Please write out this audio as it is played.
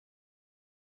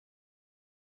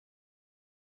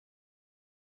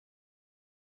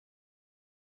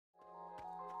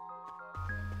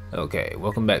Okay,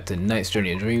 welcome back to Knight's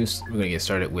Journey of Dreams. We're gonna get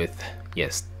started with,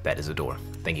 yes, that is a door.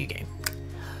 Thank you, game.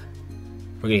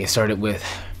 We're gonna get started with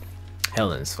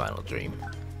Helen's final dream.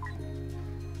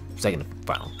 Second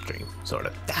final dream, sort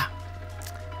of.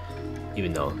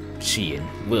 Even though she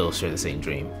and Will share the same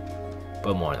dream.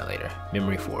 But more on that later.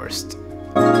 Memory Forest.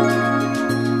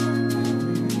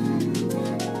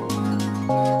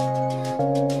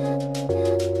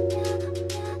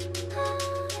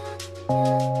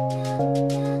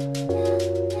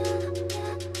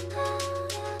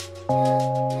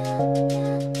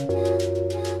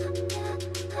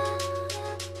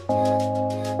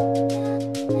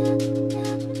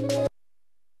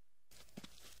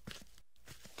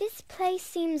 This place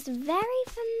seems very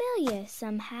familiar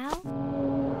somehow.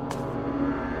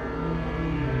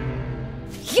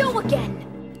 You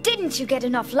again! Didn't you get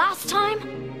enough last time?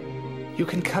 You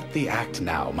can cut the act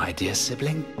now, my dear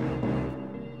sibling.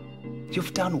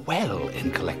 You've done well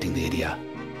in collecting the Idea.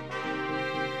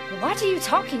 What are you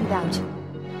talking about?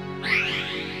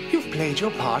 You've played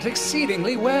your part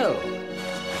exceedingly well.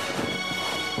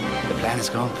 The plan has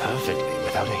gone perfectly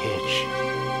without a hitch.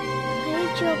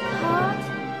 Played your part?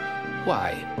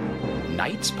 Why,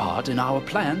 Knight's part in our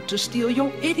plan to steal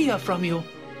your Idea from you.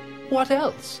 What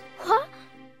else? What?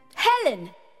 Helen!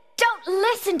 Don't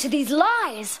listen to these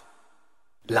lies!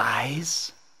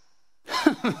 Lies?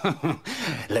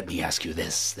 Let me ask you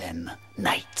this, then,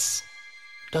 Knights.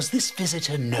 Does this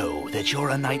visitor know that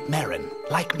you're a Nightmarean,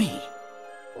 like me?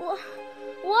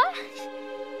 What?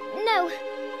 No,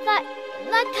 that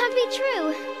can't be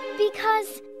true.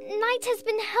 Because Knight has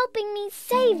been helping me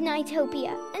save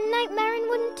Nightopia, and Nightmarean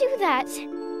wouldn't do that.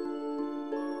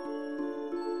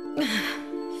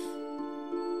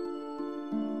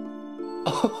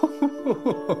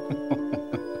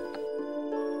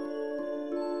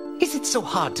 Is it so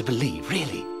hard to believe,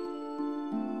 really?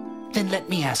 Then let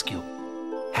me ask you,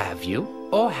 have you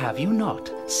or have you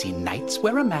not seen knights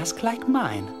wear a mask like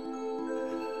mine?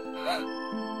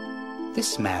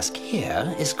 This mask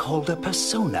here is called a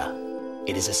persona.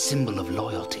 It is a symbol of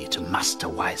loyalty to Master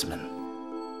Wiseman.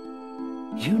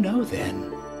 You know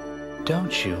then,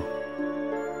 don't you,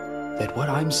 that what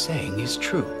I'm saying is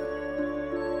true?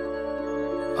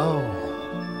 Oh,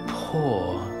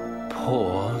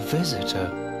 poor visitor.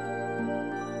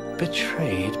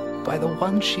 Betrayed by the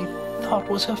one she thought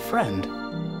was her friend.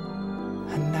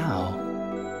 And now,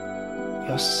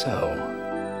 you're so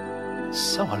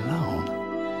alone.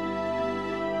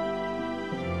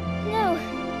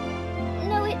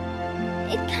 No,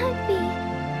 it can't be.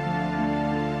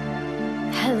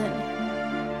 Helen.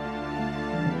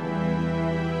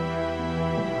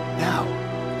 Now,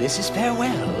 this is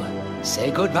farewell.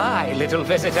 Say goodbye, little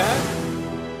visitor.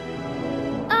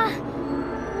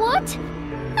 What?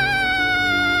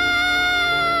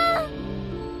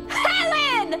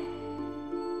 Helen!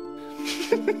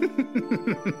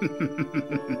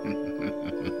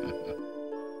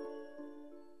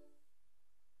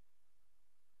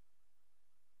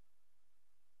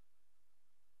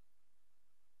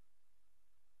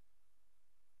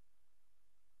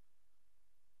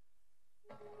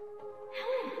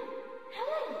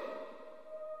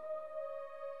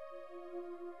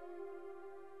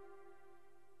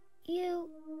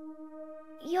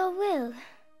 Your Will.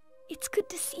 It's good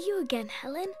to see you again,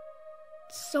 Helen.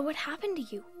 So what happened to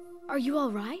you? Are you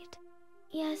all right?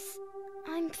 Yes,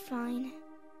 I'm fine.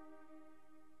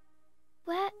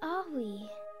 Where are we?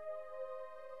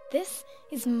 This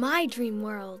is my dream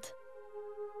world.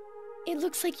 It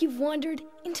looks like you've wandered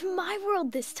into my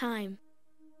world this time.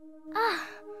 Ah,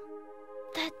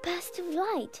 that burst of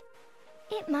light.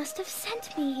 It must have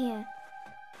sent me here.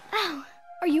 Ow!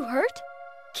 Are you hurt?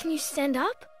 Can you stand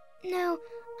up? No,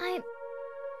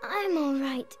 I'm all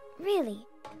right, really.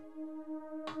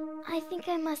 I think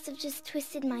I must have just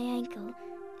twisted my ankle.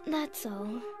 That's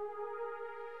all.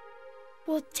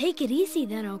 Well, take it easy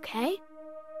then, okay?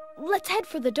 Let's head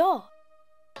for the doll.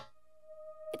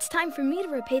 It's time for me to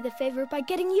repay the favor by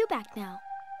getting you back now.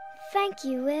 Thank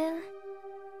you, Will.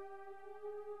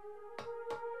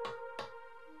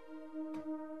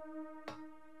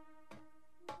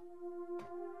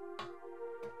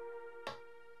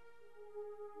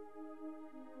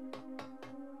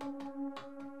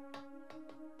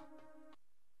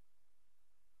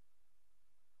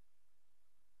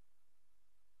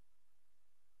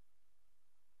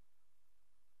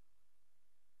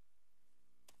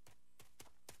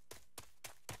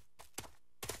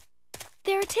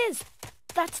 There it is.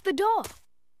 That's the doll.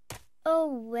 Oh,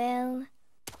 Will.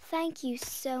 Thank you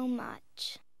so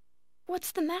much.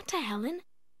 What's the matter, Helen?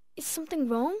 Is something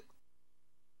wrong?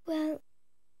 Well,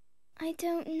 I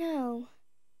don't know.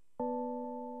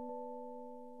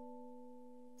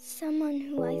 Someone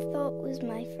who I thought was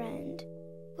my friend.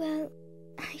 Well,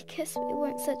 I guess we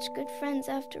weren't such good friends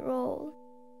after all.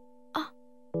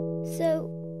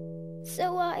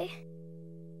 So I...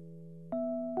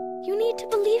 You need to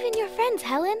believe in your friends,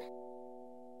 Helen.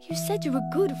 You said you were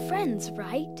good friends,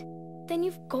 right? Then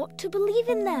you've got to believe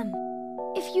in them.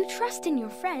 If you trust in your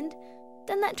friend,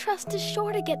 then that trust is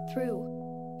sure to get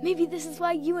through. Maybe this is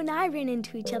why you and I ran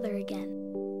into each other again.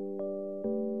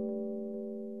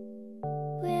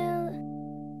 Well,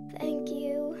 thank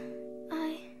you.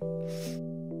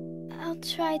 I'll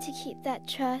try to keep that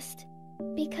trust,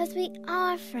 because we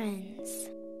are friends.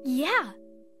 Yeah.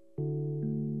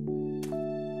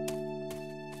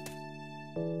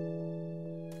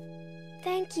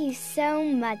 Thank you so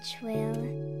much, Will.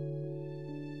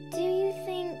 Do you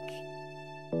think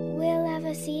we'll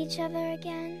ever see each other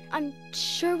again? I'm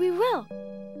sure we will.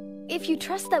 If you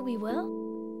trust that we will.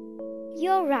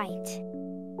 You're right.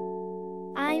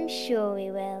 I'm sure we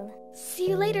will. See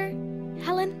you later,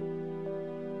 Helen.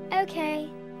 Okay,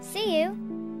 see you.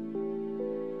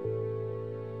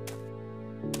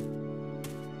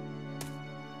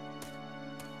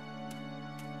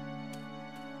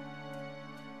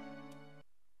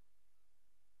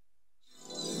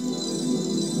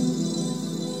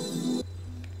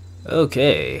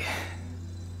 Okay.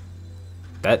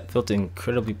 That felt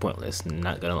incredibly pointless,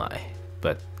 not gonna lie.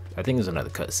 But I think there's another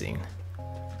cutscene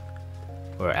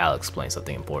where Al explains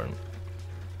something important.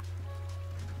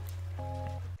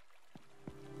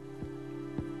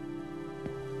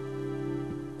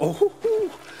 Oh,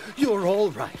 you're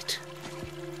all right.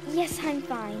 Yes, I'm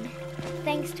fine.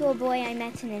 Thanks to a boy I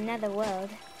met in another world.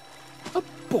 A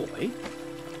boy?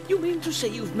 You mean to say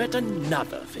you've met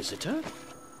another visitor?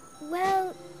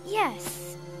 Well,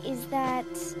 yes. Is that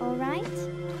all right?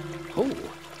 Oh,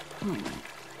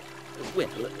 Well,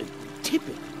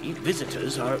 typically,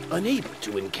 visitors are unable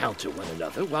to encounter one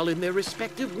another while in their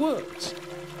respective worlds.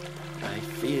 I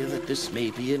fear that this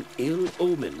may be an ill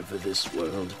omen for this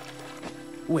world.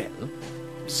 Well,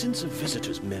 since a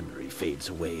visitor's memory fades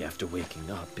away after waking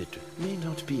up, it may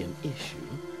not be an issue.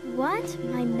 What?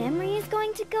 My memory is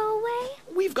going to go away?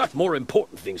 We've got more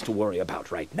important things to worry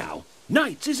about right now.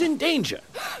 NiGHTS is in danger.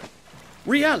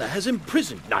 Riala has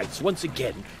imprisoned NiGHTS once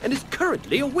again and is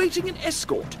currently awaiting an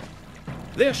escort.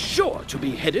 They're sure to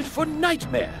be headed for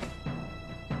Nightmare.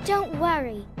 Don't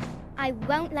worry. I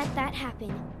won't let that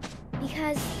happen.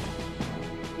 Because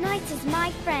NiGHTS is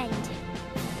my friend.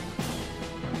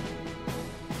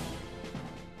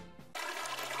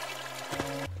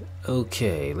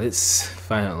 Okay, let's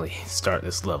finally start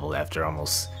this level after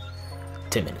almost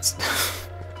 10 minutes.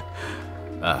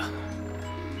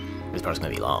 This part's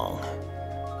gonna be long.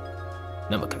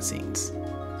 Number cutscenes.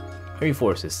 Hurry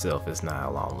Force itself is not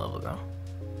a long level though.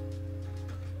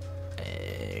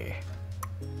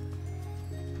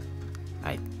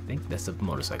 I think that's a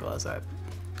motorcycle outside.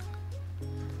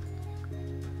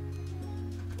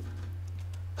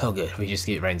 Oh good, we just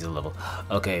get right into the level.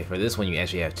 Okay, for this one you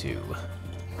actually have to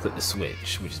click the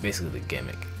switch, which is basically the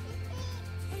gimmick.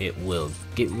 It will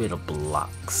get rid of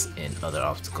blocks and other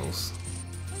obstacles.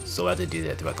 So I have to do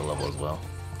that throughout the level as well.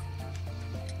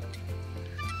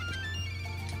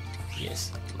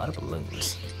 Yes, a lot of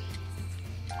balloons.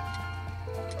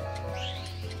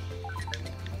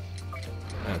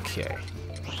 Okay.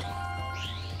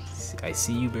 I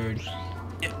see you, bird.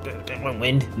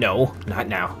 Wind? No, not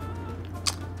now.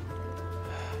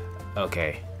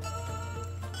 Okay.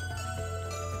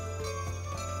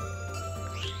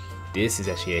 This is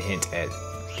actually a hint at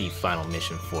the final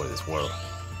mission for this world.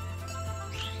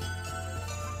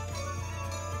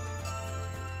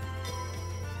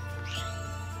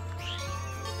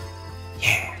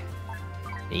 Yeah!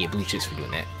 You get blue chips for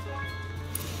doing that.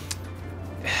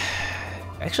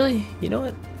 Actually, you know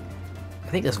what? I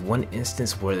think there's one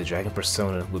instance where the Dragon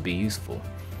Persona would be useful.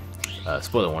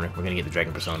 Spoiler warning, we're gonna get the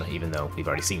Dragon Persona, even though we've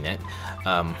already seen that.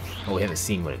 Well, we haven't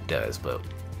seen what it does, but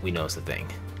we know it's a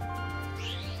thing.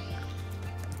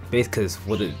 Because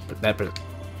what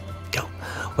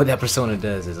that persona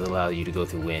does is allow you to go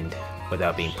through wind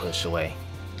without being pushed away.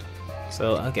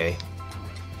 So, okay.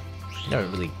 Never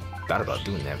really thought about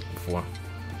doing that before.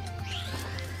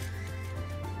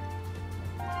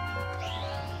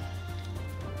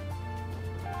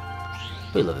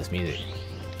 We love this music.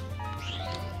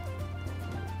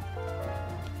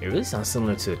 It really sounds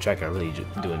similar to a track I really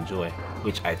do enjoy,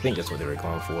 which I think that's what they were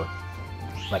going for.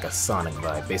 Like a Sonic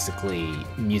vibe, basically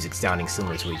music sounding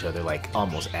similar to each other, like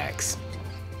almost acts.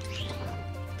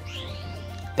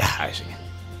 Actually.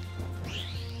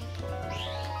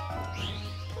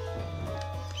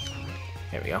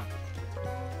 There we go.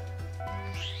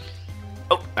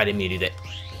 Oh, I didn't mean to do that.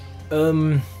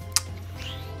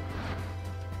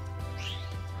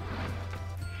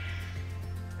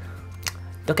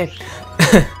 Okay.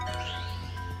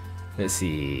 Let's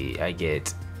see. I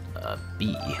get a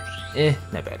B.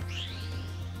 Not bad.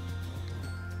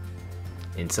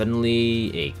 And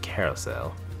suddenly a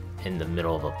carousel in the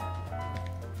middle of a.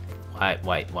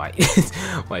 Why? Why is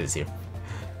this here?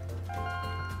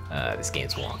 This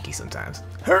game's wonky sometimes.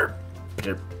 Herp.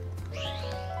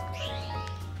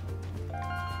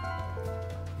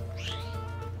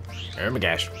 Oh my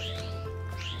gosh.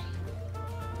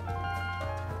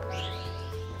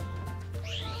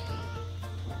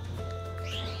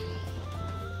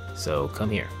 So come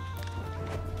here.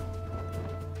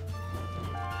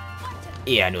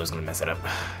 Yeah, I knew I was gonna mess it up.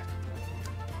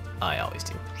 I always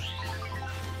do.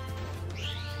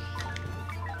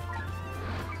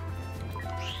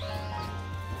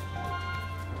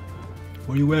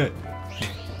 Where you at?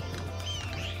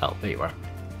 Oh, there you are.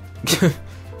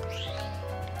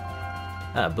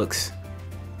 Books.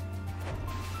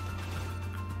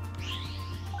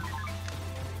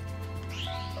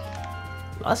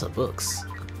 Lots of books.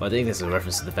 Well, I think this is a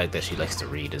reference to the fact that she likes to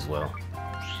read as well.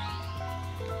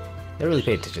 Never really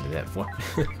paid attention to that before.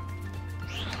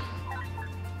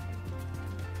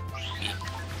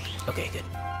 Okay, good.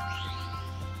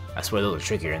 I swear those are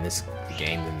trickier in this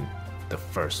game than the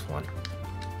first one.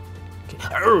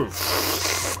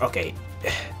 Okay.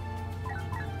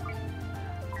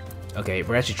 Okay,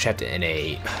 we're actually trapped in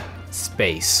a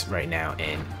space right now,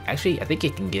 and actually, I think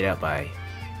it can get out by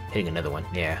hitting another one.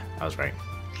 Yeah, I was right.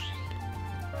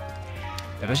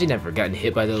 I've actually never gotten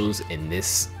hit by those in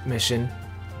this mission,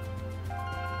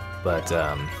 but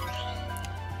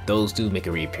those do make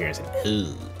a reappearance. And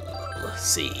ooh,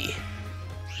 see,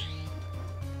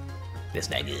 that's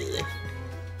not good.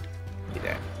 Look at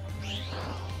that.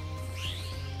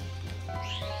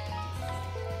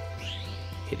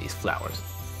 Hit these flowers.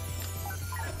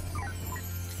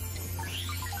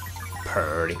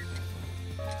 Purdy.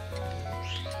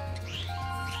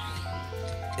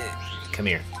 Come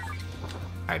here.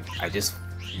 I just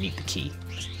need the key.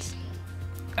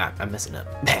 I'm messing up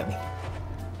badly.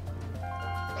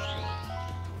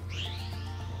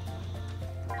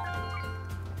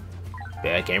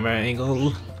 Bad camera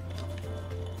angle.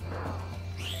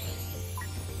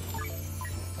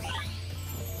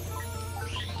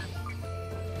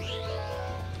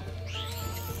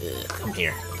 Come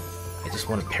here. I just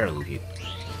want to paraloop you.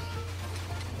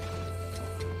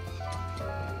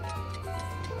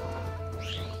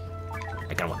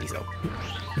 I kind of want these though.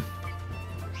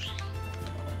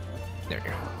 There we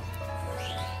go.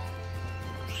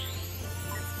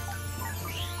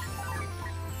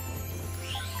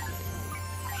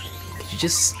 Could you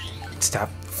just stop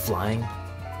flying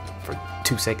for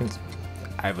 2 seconds?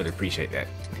 I would appreciate that.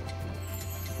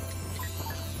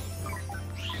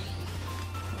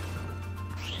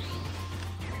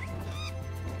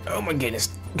 Oh my goodness.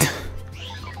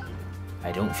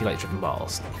 I don't feel like tripping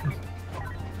balls.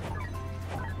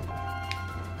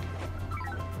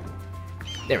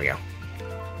 There we go.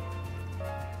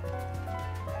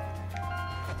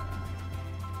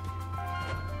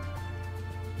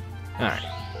 Alright.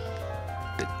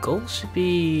 The goal should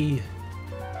be...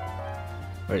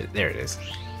 Where is it? There it is.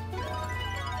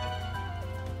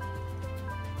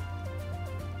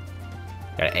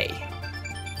 Got an A.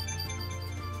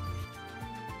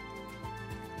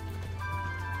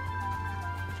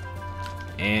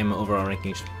 And my overall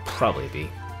ranking should probably be.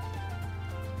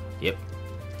 Yep.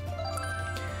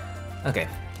 Okay.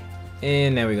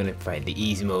 And now we're gonna fight the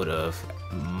easy mode of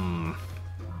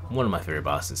one of my favorite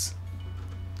bosses.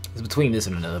 It's between this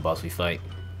and another boss we fight.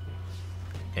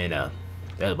 And the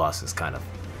other boss is kind of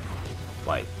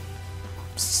like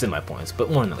semi-points,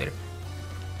 but more on that later.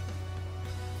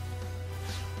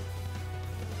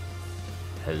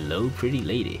 Hello, pretty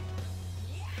lady.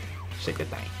 Shake that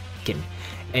thing. Kidding.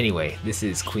 Anyway, this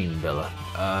is Queen Bella.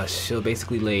 She'll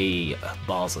basically lay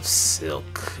balls of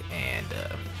silk, and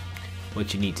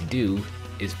what you need to do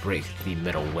is break the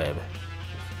metal web.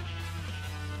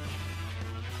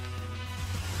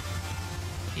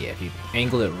 Yeah, if you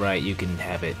angle it right, you can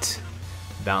have it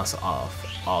bounce off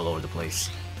all over the place.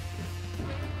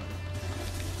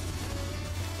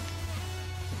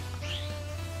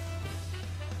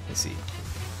 Let's see.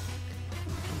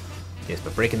 Yes,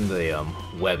 but breaking the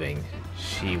webbing,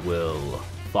 she will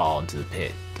fall into the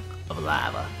pit of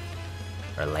lava,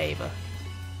 or lava.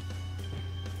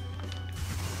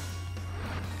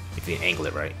 If you angle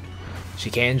it right. She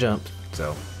can jump,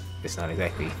 so it's not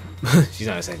exactly, she's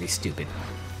not exactly stupid.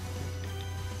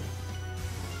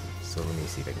 So let me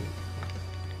see if I can,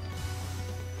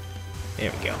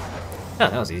 There we go. Oh,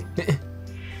 that was easy. I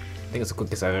think it's the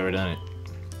quickest I've ever done it.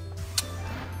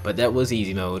 But that was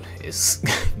easy mode. It's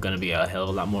gonna be a hell of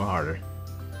a lot more harder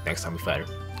next time we fight her.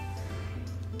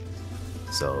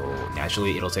 So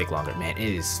naturally it'll take longer. Man, it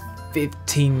is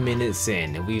 15 minutes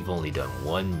in and we've only done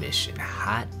one mission.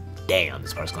 Hot damn,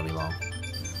 this part's gonna be long.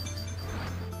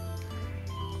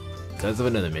 Because of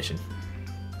another mission.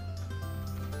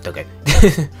 Okay.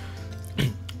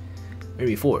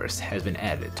 Mary Forest has been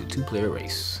added to 2-player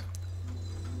race.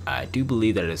 I do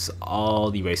believe that is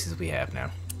all the races we have now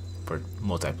for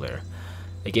multiplayer.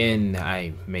 Again,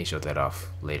 I may show that off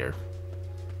later.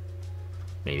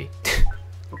 Maybe.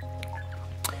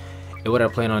 And what I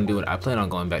plan on doing, I plan on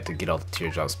going back to get all the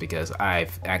teardrops because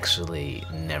I've actually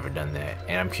never done that.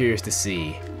 And I'm curious to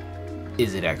see,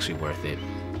 is it actually worth it?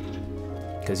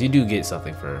 Because you do get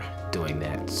something for doing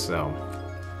that. So,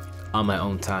 on my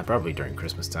own time, probably during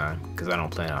Christmas time, because I don't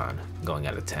plan on going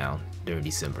out of town during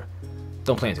December.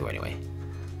 Don't plan to anyway.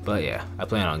 But yeah, I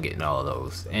plan on getting all of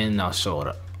those. And I'll show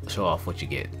off what you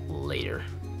get later.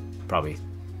 Probably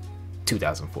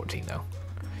 2014 though.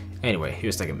 Anyway,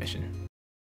 here's second mission.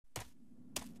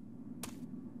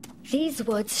 These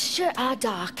woods sure are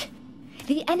dark.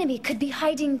 The enemy could be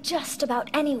hiding just about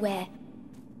anywhere.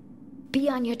 Be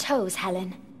on your toes,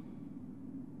 Helen.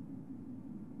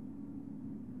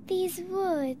 These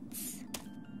woods.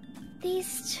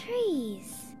 These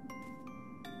trees.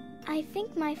 I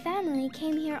think my family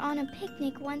came here on a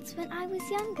picnic once when I was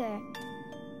younger.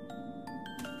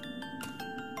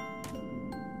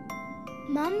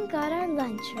 Mom got our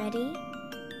lunch ready.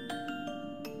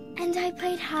 And I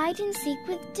played hide and seek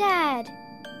with Dad.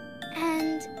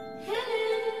 And...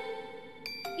 Helen!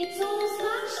 It's almost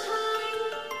lunchtime!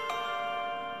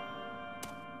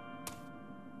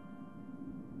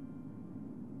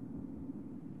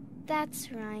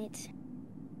 That's right.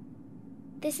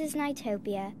 This is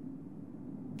NiGHTS,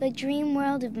 the dream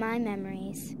world of my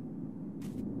memories.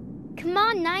 Come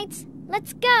on, Knights,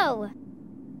 let's go!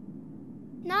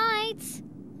 Knights!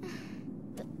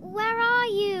 Where are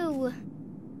you?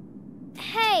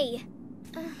 Hey!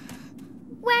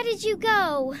 Where did you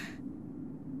go?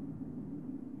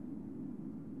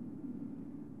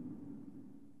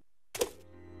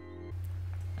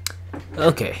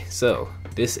 Okay, so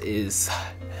this is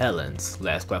Helen's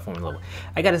last platform level.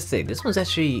 I gotta say, this one's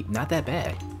actually not that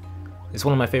bad. It's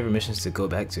one of my favorite missions to go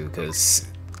back to because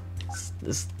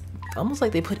it's almost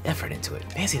like they put effort into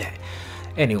it. Fancy that.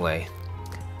 Anyway,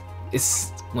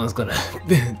 this one's gonna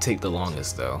take the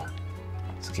longest though,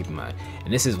 so keep in mind.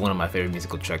 And this is one of my favorite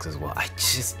musical tracks as well.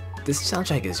 This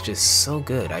soundtrack is just so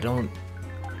good. I don't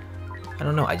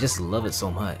know, I just love it so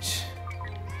much.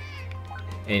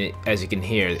 And as you can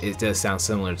hear, it does sound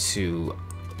similar to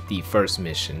the first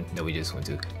mission that we just went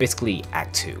to. Basically,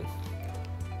 Act 2.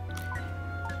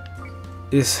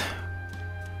 It's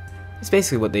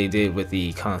basically what they did with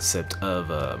the concept of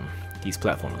these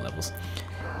platforming levels.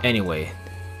 Anyway,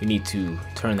 we need to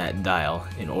turn that dial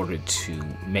in order to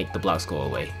make the blocks go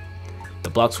away. The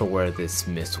blocks were where this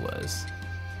mist was.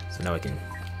 So now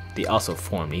they also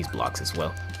form these blocks as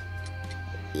well.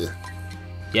 Ugh.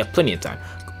 You have plenty of time.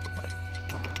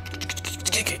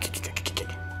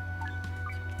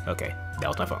 Okay, that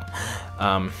was my phone.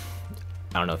 I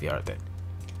don't know if you heard that.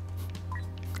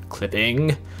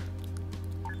 Clipping.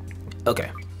 Okay.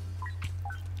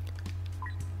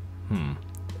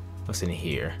 What's in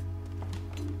here?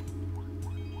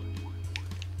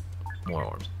 More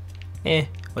orbs.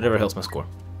 Whatever helps my score.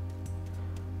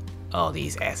 Oh,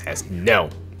 these asses. No!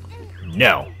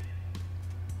 No!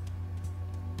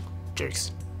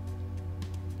 Jerks.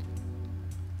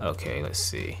 Okay, let's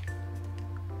see.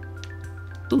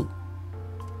 Ooh.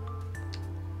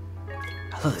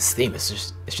 I love this theme, it's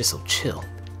just so chill.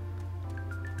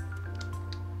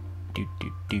 I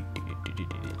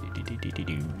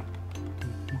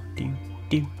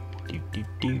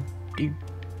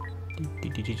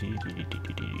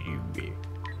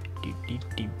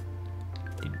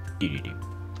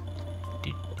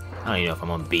don't even know if I'm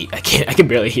on beat. I can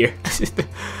barely hear.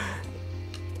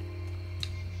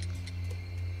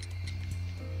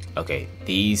 Okay,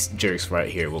 these jerks right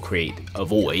here will create a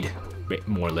void,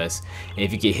 more or less. And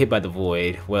if you get hit by the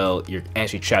void, well, you're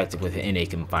actually trapped within a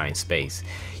confined space.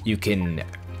 You can...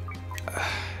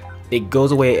 it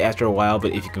goes away after a while,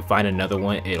 but if you can find another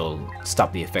one, it'll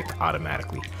stop the effect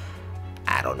automatically.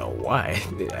 I don't know why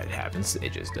that happens,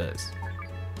 it just does.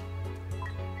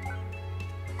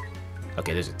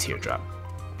 Okay, there's a teardrop.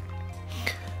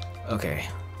 Okay.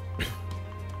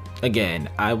 Again,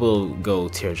 I will go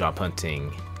teardrop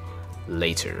hunting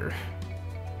later.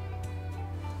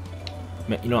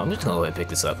 You know, I'm just gonna go ahead and pick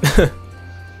this up.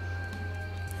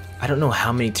 I don't know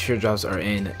how many teardrops are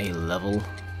in a level.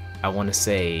 I want to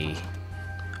say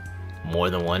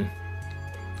more than one.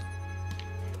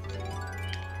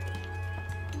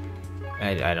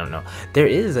 I don't know. There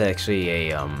is actually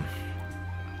a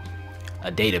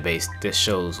database that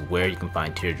shows where you can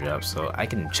find teardrops, so I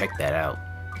can check that out.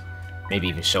 Maybe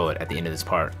even show it at the end of this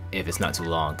part if it's not too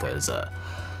long, because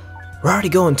we're already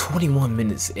going 21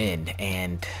 minutes in,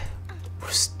 and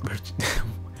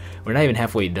we're not even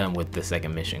halfway done with the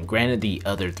second mission. Granted, the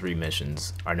other 3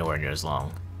 missions are nowhere near as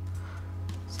long,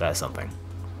 so that's something.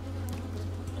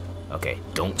 Okay,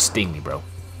 don't sting me, bro.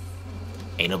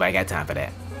 Ain't nobody got time for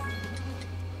that.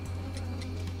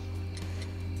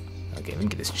 Okay, let me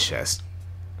get this chest.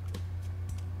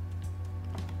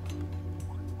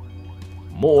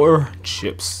 More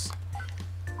chips.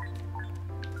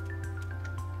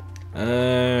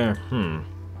 I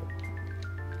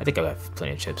think I have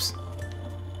plenty of chips.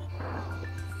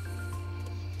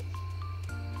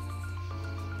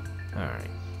 Alright.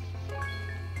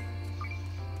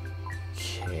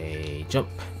 Okay, jump.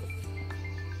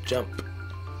 Jump.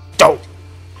 Don't!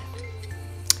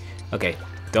 Okay,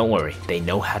 don't worry. They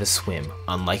know how to swim,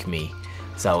 unlike me.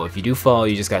 So if you do fall,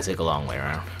 you just gotta take a long way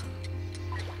around.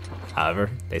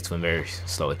 However, they swim very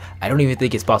slowly. I don't even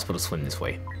think it's possible to swim this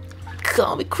way.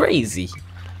 Call me crazy.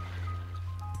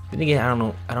 Then again,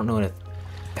 I don't know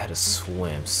how to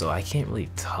swim, so I can't really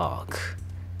talk.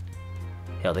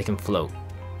 Hell, they can float.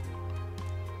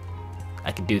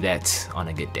 I can do that on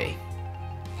a good day.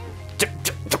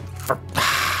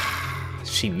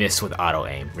 She missed with auto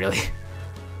aim, really?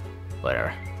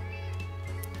 Whatever.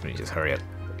 Let me just hurry up.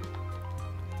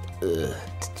 Ugh.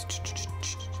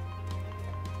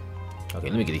 Okay,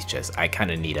 let me get these chests. I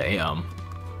kind of need a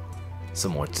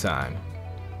some more time.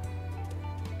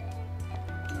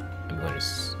 I'm going to.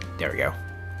 There we go.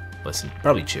 Listen,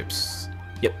 probably chips.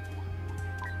 Yep.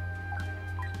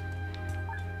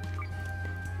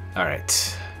 All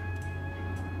right.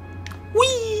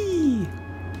 Whee!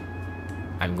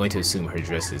 I'm going to assume her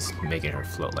dress is making her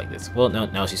float like this. Well,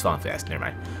 no, she's falling fast. Never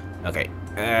mind. Okay.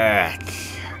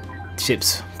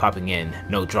 Chips popping in.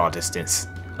 No draw distance.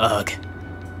 Ugh.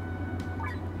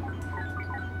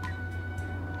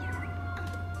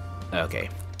 Okay.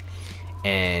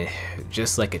 And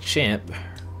just like a champ,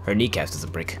 her kneecaps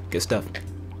doesn't break. Good stuff.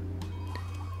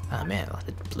 Oh man, a lot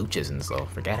of blue chisels though.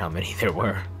 Forgot how many there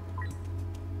were.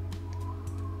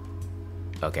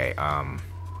 Okay,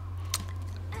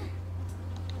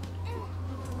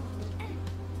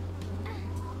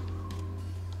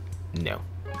 no.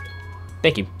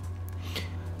 Thank you.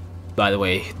 By the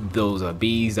way, those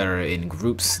bees that are in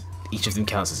groups, each of them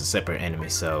counts as a separate enemy,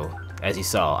 so as you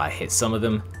saw, I hit some of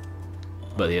them,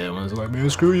 but the other ones are like, man,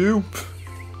 screw you.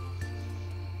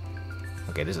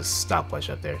 Okay, there's a stopwatch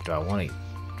up there. Do I want to...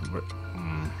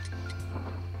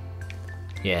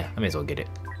 Yeah, I may as well get it.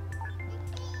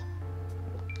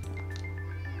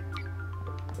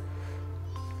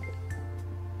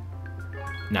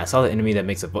 Now I saw the enemy that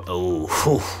makes a... Oh,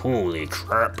 holy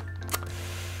crap.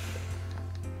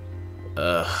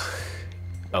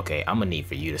 Okay, I'm gonna need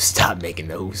for you to stop making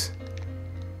those.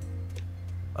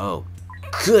 Oh,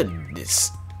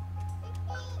 goodness.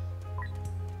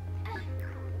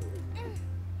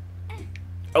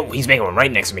 Oh, he's making one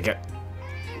right next to me.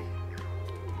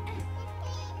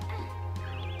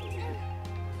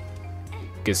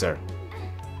 Good sir.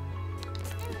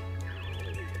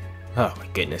 Oh my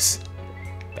goodness.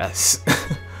 That's...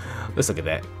 Let's look at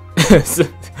that.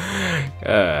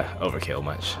 Overkill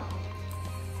much.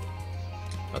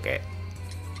 Okay.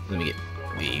 Let me get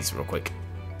these real quick.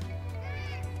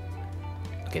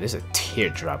 Okay, there's a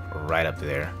teardrop right up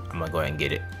there. I'm gonna go ahead and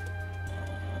get it.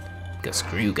 Because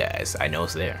screw you guys, I know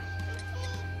it's there.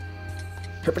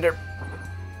 Herpaderp.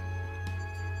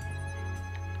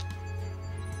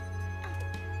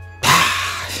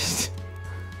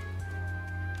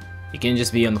 You can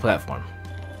just be on the platform.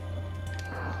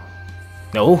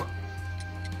 No!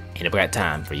 Ain't never got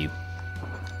time for you.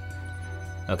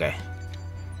 Okay.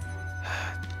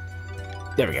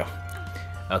 There we go.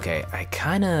 Okay, I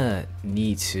kinda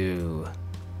need to...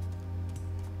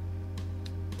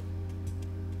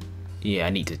 Yeah, I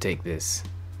need to take this.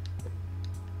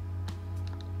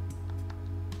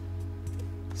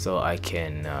 So I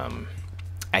can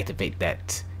activate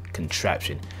that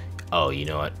contraption. Oh, you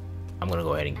know what? I'm gonna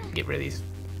go ahead and get rid of these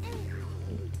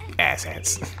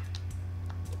asshats.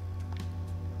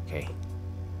 Okay.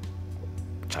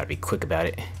 Try to be quick about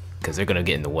it, because they're gonna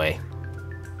get in the way.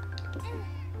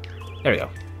 There we go.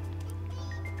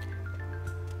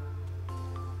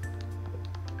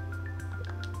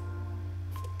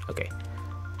 Okay.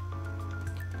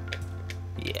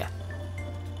 Yeah.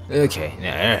 Okay,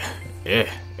 now,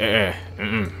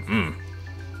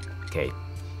 okay.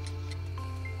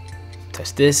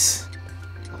 Touch this,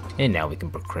 and now we can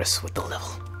progress with the level.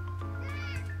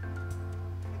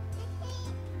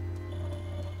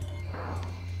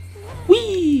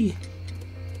 Whee!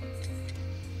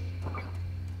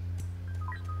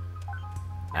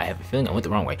 I have a feeling I went the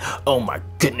wrong way. Oh my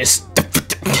goodness!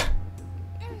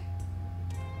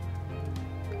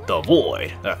 The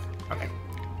void. Okay.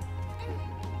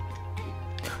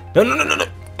 No.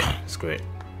 Screw it.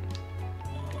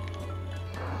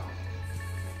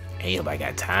 Ain't nobody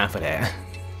got time for that.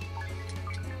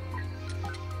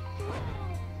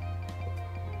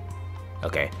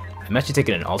 Okay. I'm actually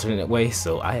taking an alternate way,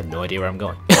 so I have no idea where I'm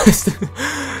going.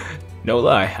 No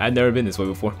lie, I've never been this way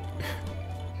before.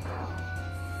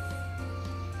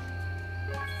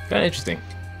 Kinda interesting.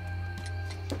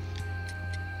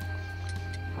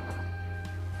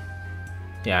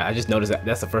 Yeah, I just noticed that.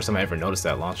 That's the first time I ever noticed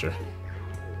that launcher.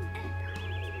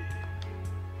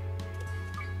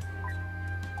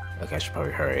 Okay, I should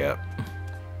probably hurry up.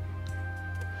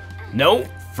 No!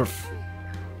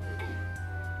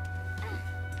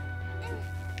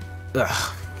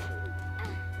 Ugh.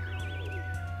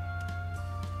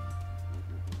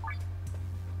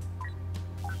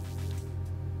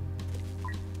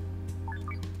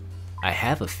 I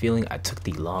have a feeling I took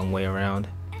the long way around.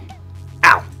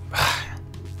 Ow!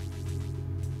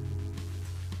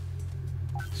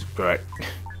 Screw it.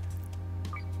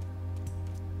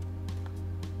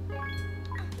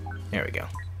 There we go.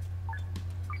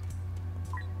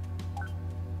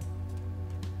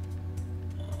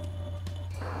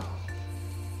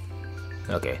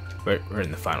 Okay, we're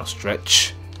in the final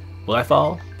stretch. Will I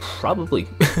fall? Probably.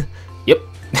 Yep.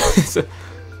 So,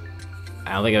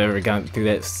 I don't think I've ever gone through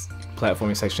that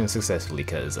platforming section successfully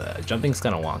because jumping's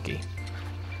kind of wonky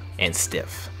and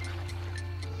stiff.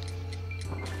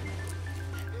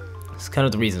 It's kind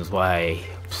of the reasons why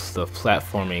the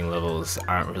platforming levels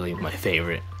aren't really my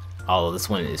favorite. Although this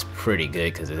one is pretty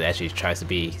good because it actually tries to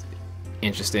be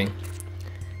interesting.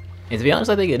 And to be honest,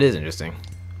 I think it is interesting.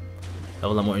 A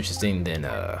lot more interesting than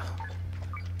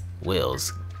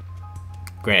Will's.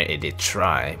 Granted, it did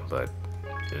try, but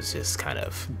it was just kind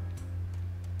of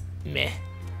meh.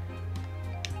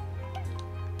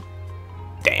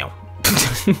 Damn.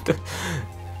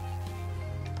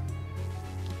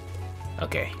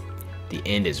 Okay, the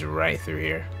end is right through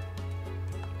here.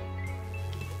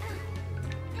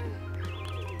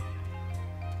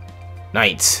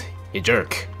 Knight, you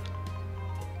jerk.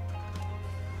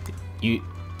 You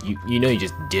know you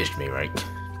just dished me, right?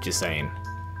 Just saying.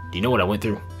 Do you know what I went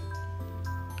through?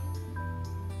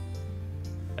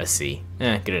 A C.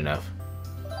 Good enough.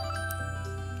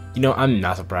 You know, I'm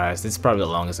not surprised. This is probably the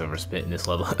longest I've ever spent in this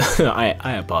level.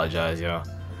 I apologize, y'all.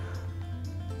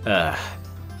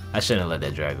 I shouldn't have let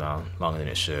that drag on longer than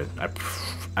it should.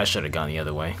 I should have gone the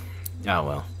other way. Oh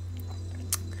well.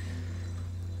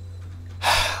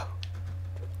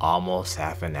 Almost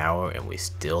half an hour and we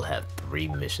still have 3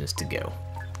 missions to go.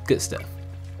 Good stuff.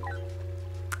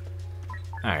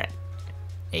 Alright.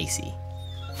 AC.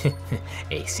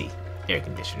 AC. Air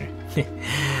conditioner.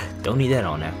 Don't need that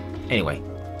on now. Anyway,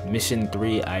 mission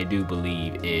 3 I do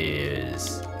believe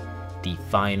is the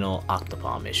final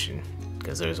Octopaw mission.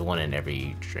 Because there's one in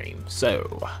every dream.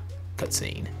 So,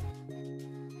 cutscene.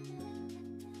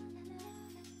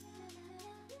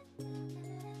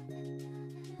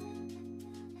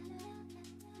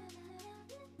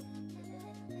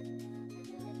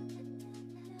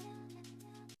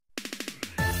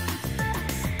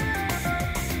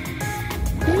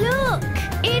 Look!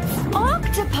 It's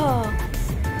Octopaw!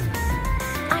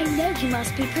 I know you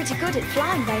must be pretty good at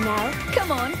flying by now.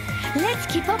 Come on, let's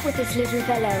keep up with this little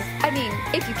fellow. I mean,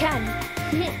 if you can.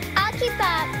 I'll keep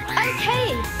up.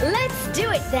 Okay, let's do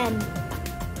it then.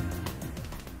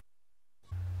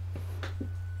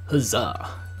 Huzzah!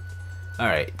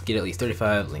 Alright, get at least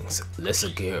 35 links. Let's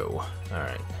go.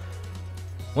 Alright.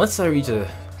 Once I reach a...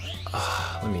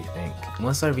 let me think.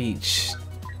 Once I reach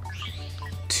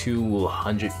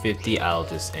 250, I'll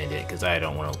just end it because I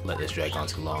don't want to let this drag on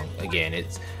too long. Again,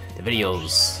 the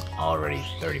video's already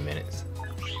 30 minutes.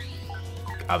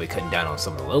 I'll be cutting down on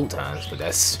some of the load times, but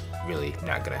that's really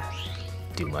not gonna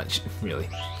do much, really,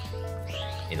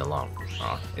 in the long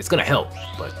run. It's gonna help,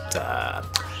 but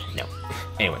no.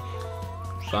 Anyway,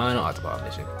 final Octopaw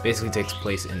mission basically takes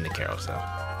place in the carousel.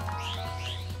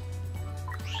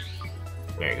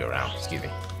 Merry-go-round, excuse me.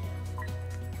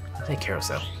 I say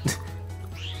carousel.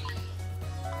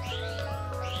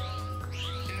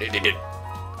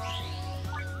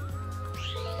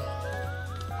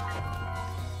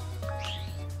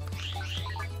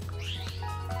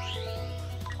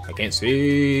 I can't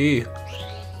see.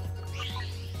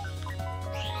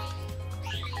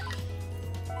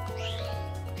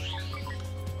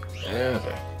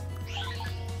 Okay.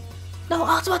 No,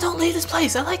 Octobot, don't leave this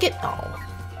place. I like it. Oh.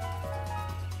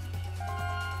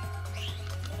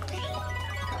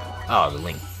 Oh, the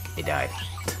link. It died.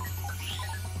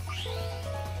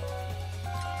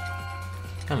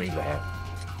 How many do I have?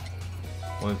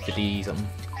 150 something.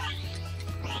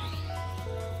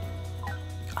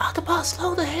 Octobot,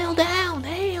 slow the hell down.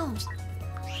 Damn. Let's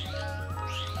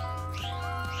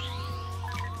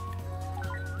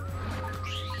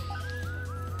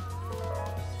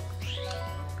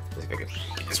see if I can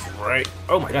get this right.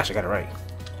 Oh my gosh, I got it right.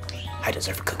 I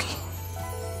deserve a cookie.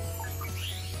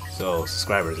 So,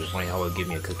 subscribers, if one of y'all would give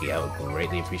me a cookie, I would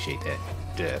greatly appreciate that.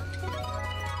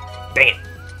 Dang it!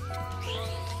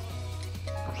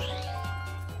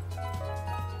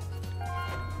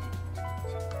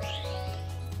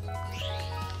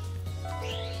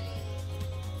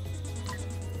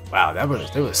 Wow,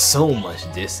 there was so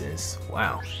much distance.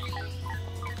 Wow.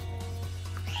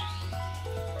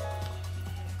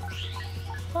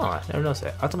 Oh, I never noticed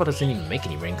that. Octobot doesn't even make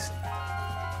any rings.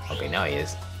 Okay, now he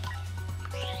is.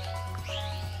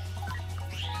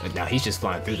 But now he's just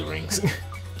flying through the rings.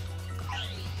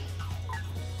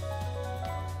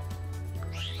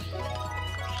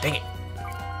 Dang it.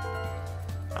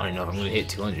 I don't even know if I'm gonna hit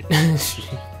 200.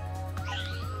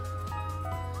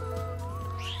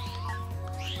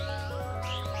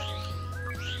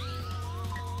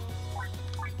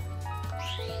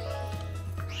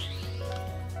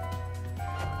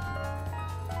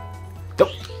 Nope.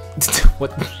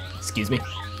 What? Excuse me.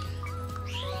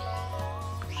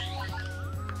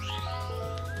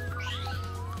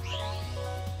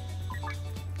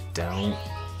 Don't.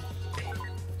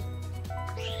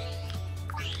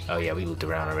 Oh yeah, we looked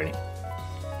around already.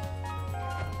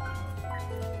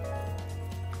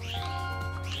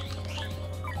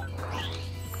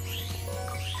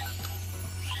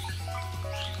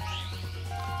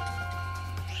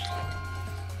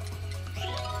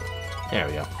 There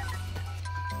we go.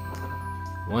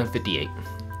 158.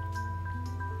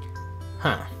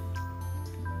 Huh.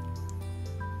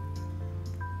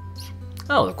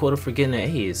 Oh, the quota for getting an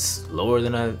A is lower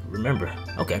than I remember.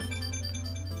 Okay.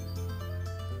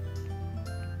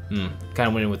 Kind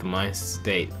of went in with the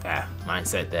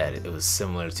mindset that it was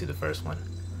similar to the first one.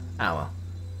 Ah well.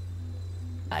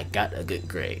 I got a good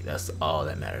grade. That's all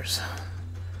that matters.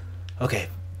 Okay.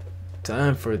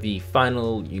 Time for the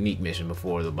final unique mission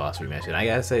before the boss rematch. And I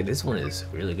gotta say, this one is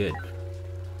really good.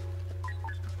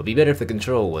 Would be better if the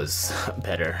control was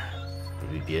better.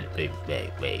 Would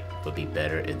be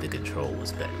better if the control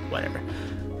was better. Whatever.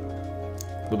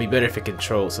 Would be better if it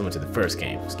controlled similar to the first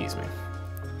game. Excuse me.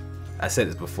 I said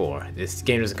this before. This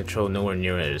game doesn't control nowhere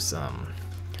near as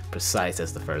precise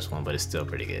as the first one, but it's still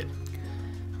pretty good.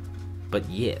 But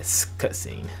yes,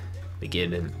 cutscene. We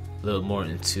get a little more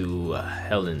into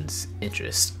Helen's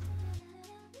interest.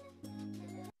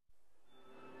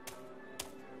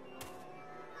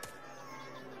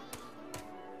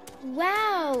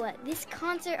 Wow, this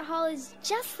concert hall is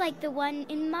just like the one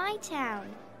in my town.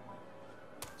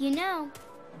 You know,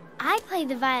 I play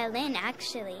the violin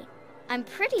actually. I'm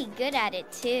pretty good at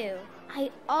it too.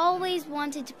 I always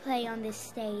wanted to play on this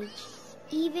stage,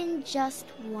 even just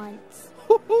once.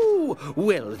 Hoo-hoo!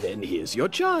 Well then, here's your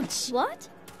chance. What?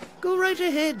 Go right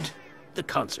ahead. The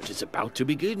concert is about to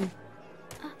begin.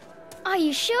 Are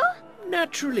you sure?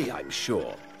 Naturally, I'm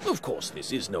sure. Of course,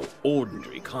 this is no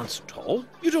ordinary concert hall.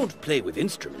 You don't play with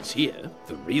instruments here.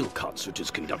 The real concert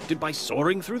is conducted by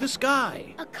soaring through the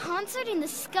sky. A concert in the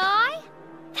sky?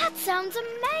 That sounds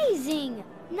amazing!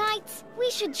 Knights,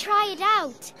 we should try it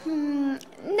out.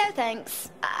 No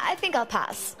thanks. I think I'll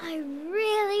pass. I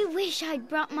really wish I'd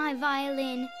brought my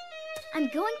violin. I'm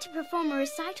going to perform a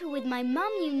recital with my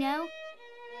mum, you know.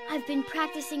 I've been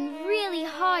practicing really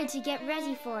hard to get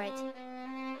ready for it.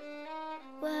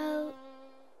 Well,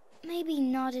 maybe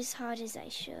not as hard as I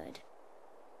should.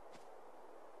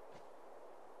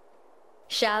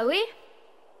 Shall we?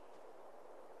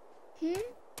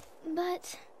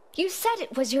 But... You said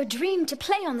it was your dream to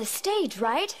play on the stage,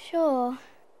 right? Sure.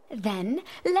 Then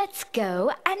let's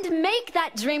go and make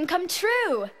that dream come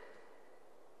true.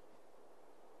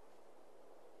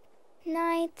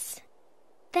 Knights,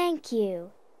 thank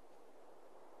you.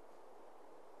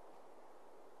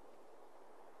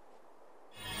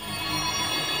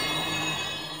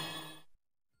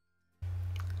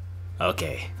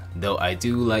 Okay, though I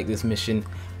do like this mission,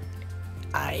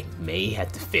 I may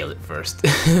have to fail it first.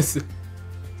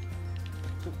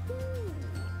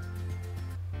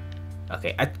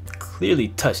 Okay, I clearly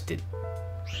touched it.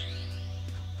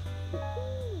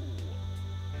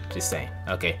 Just saying.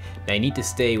 Okay, now you need to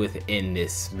stay within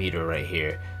this meter right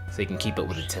here so you can keep up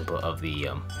with the tempo of the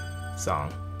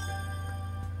song.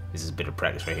 This is a bit of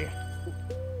practice right here.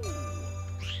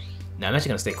 Now I'm actually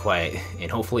gonna stay quiet and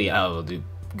hopefully I will do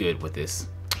good with this.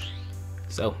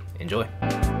 So enjoy.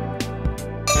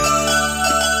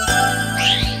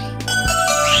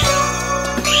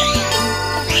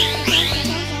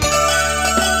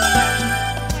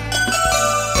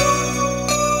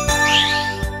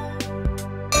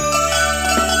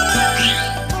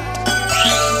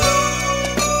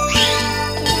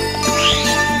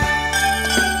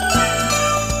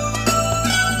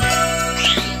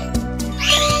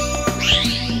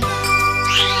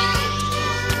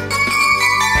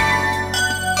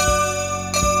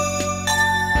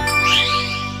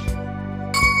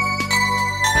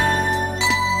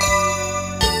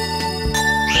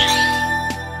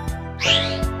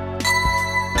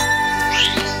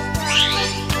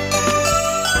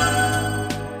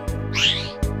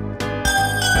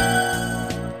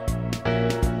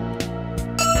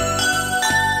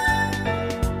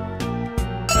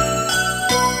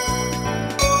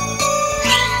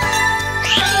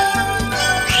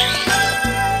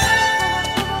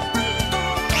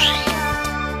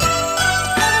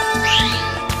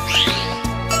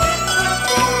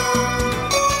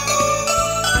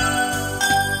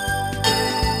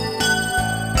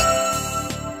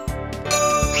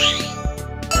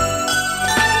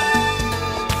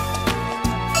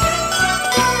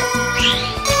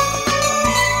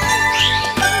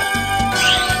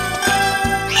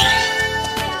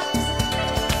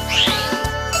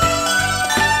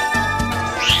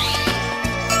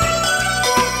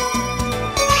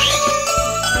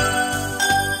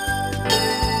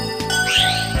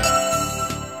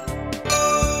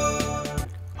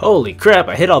 Holy crap,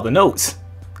 I hit all the notes!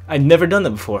 I'd never done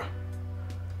that before.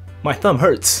 My thumb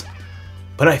hurts,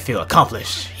 but I feel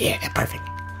accomplished. Yeah, perfect.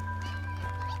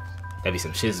 That'd be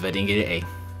some shiz if I didn't get an A.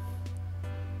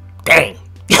 Dang!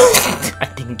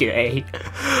 I didn't get an A.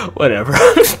 Whatever.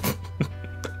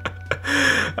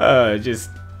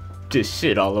 Just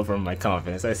shit all over my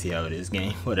confidence. I see how it is,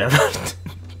 game. Whatever.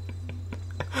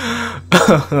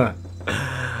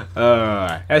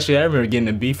 Actually, I remember getting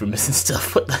a B for missing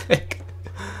stuff. What the heck?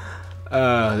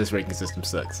 This ranking system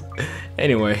sucks.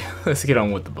 Anyway, let's get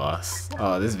on with the boss.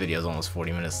 Oh, this video is almost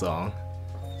 40 minutes long.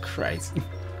 Christ.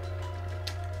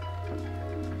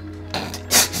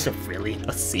 Really?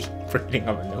 Let's see. Reading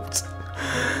all the notes.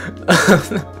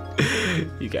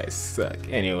 You guys suck.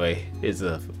 Anyway, here's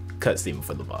a cutscene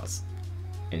for the boss.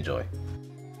 Enjoy.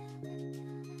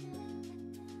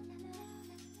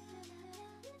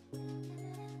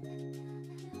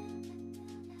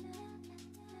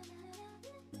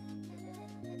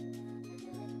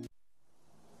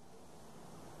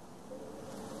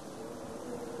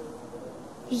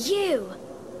 You!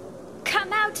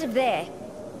 Come out of there!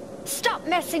 Stop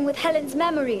messing with Helen's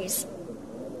memories!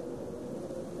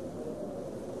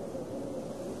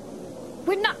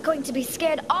 We're not going to be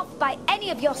scared off by any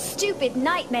of your stupid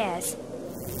nightmares!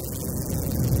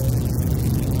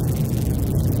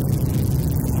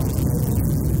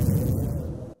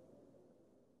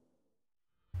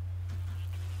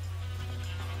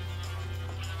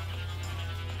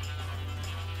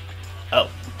 Oh.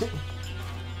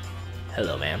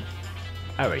 Hello, ma'am.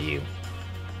 How are you?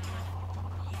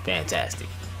 Fantastic.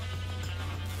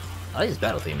 I like this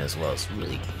battle theme as well. It's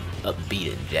really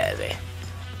upbeat and jazzy.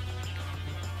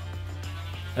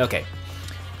 Okay,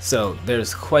 so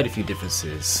there's quite a few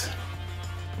differences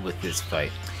with this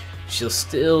fight. She'll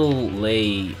still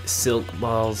lay silk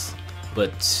balls,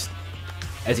 but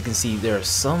as you can see, there are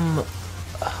some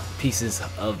pieces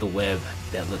of the web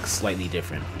that look slightly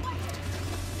different.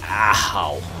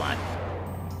 Ow, my.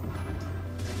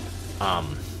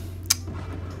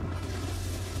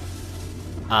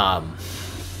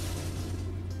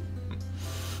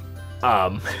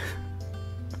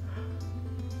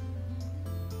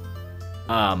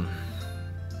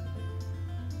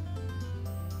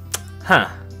 Huh.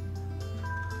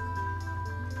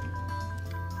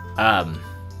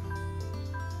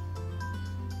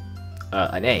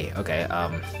 An A, okay,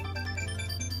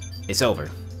 it's over.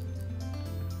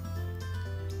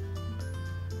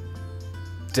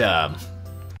 Dumb.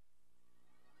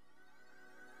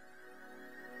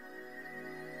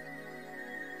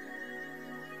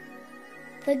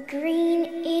 The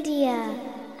Green Ideya,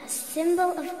 a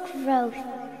symbol of growth,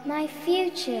 my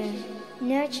future,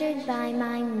 nurtured by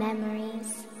my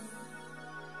memories.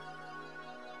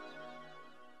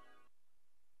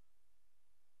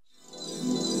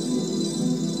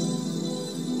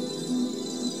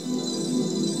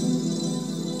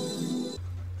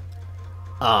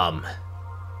 The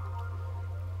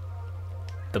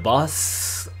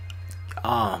boss,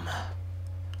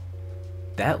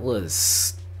 that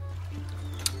was,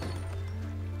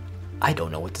 I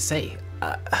don't know what to say.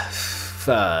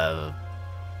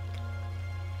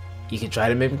 You can try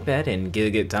to mimic that and get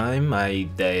a good time.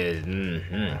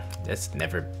 That's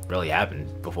never really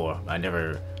happened before. I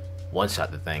never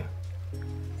one-shot the thing.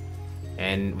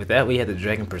 And with that, we had the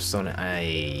Dragon Persona.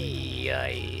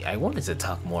 I wanted to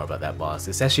talk more about that boss.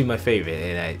 It's actually my favorite,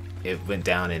 and it went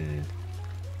down in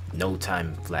no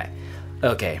time flat.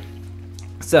 Okay,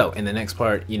 so in the next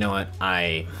part, you know what?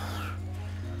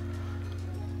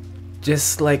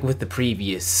 Just like with the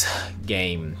previous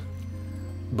game,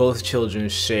 both children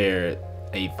share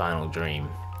a final dream.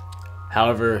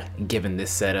 However, given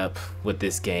this setup with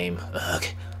this game,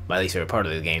 my least favorite part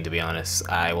of the game, to be honest,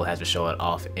 I will have to show it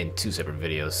off in 2 separate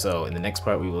videos. So in the next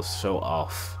part, we will show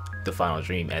off the final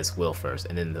dream as Will first,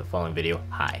 and then the following video,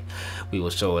 we will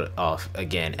show it off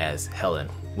again as Helen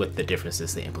with the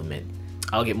differences they implement.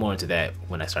 I'll get more into that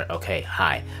when I start. Okay,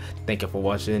 thank you for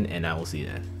watching, and I will see you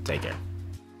then. Take care.